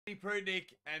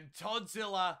Prudnik and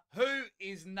Toddzilla, who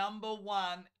is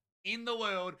 #1 in the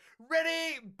world.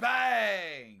 Ready,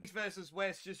 bang! Versus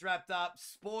West just wrapped up.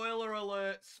 Spoiler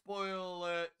alert, spoiler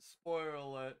alert, spoiler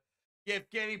alert.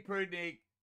 Evgeny Prudnyk,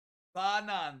 bar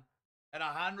none, at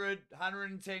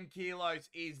 110 kilos,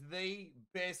 is the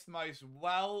best, most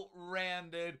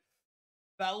well-rounded,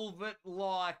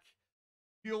 velvet-like,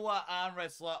 pure arm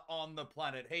wrestler on the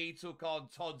planet. He took on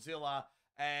Toddzilla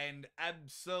and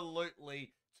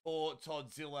absolutely tore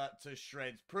Toddzilla to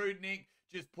shreds. Prudnik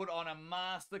just put on a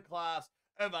masterclass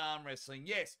of arm wrestling.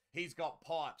 Yes, he's got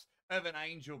pipes of an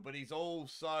angel, but he's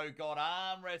also got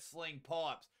arm wrestling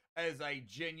pipes as a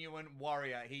genuine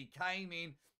warrior. He came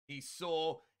in, he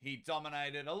saw, he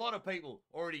dominated. A lot of people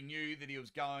already knew that he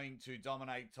was going to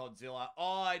dominate Toddzilla.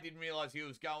 I didn't realize he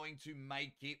was going to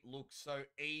make it look so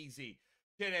easy.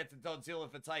 Shout out to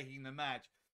Toddzilla for taking the match.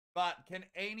 But can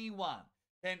anyone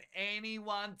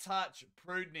touch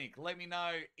Prudnik? Let me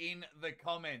know in the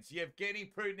comments.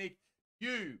 Evgeny Prudnik,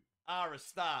 you are a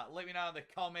star. Let me know in the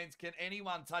comments. Can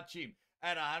anyone touch him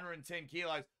at 110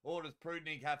 kilos? Or does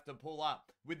Prudnik have to pull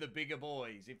up with the bigger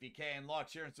boys? If you can, like,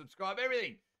 share, and subscribe.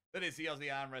 Everything that is the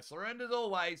Aussie Arm Wrestler. And as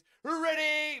always,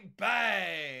 ready,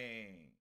 bang!